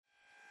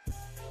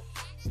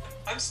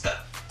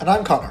Steph. And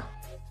I'm Connor.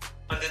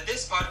 And in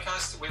this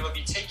podcast, we will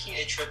be taking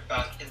a trip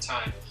back in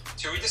time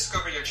to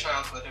rediscover your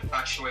childhood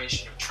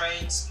infatuation with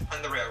trains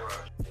and the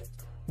railroad.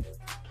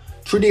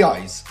 Through the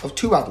eyes of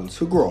two adults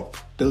who grew up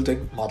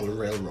building model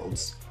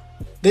railroads.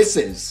 This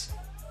is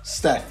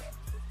Steph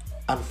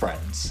and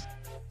Friends.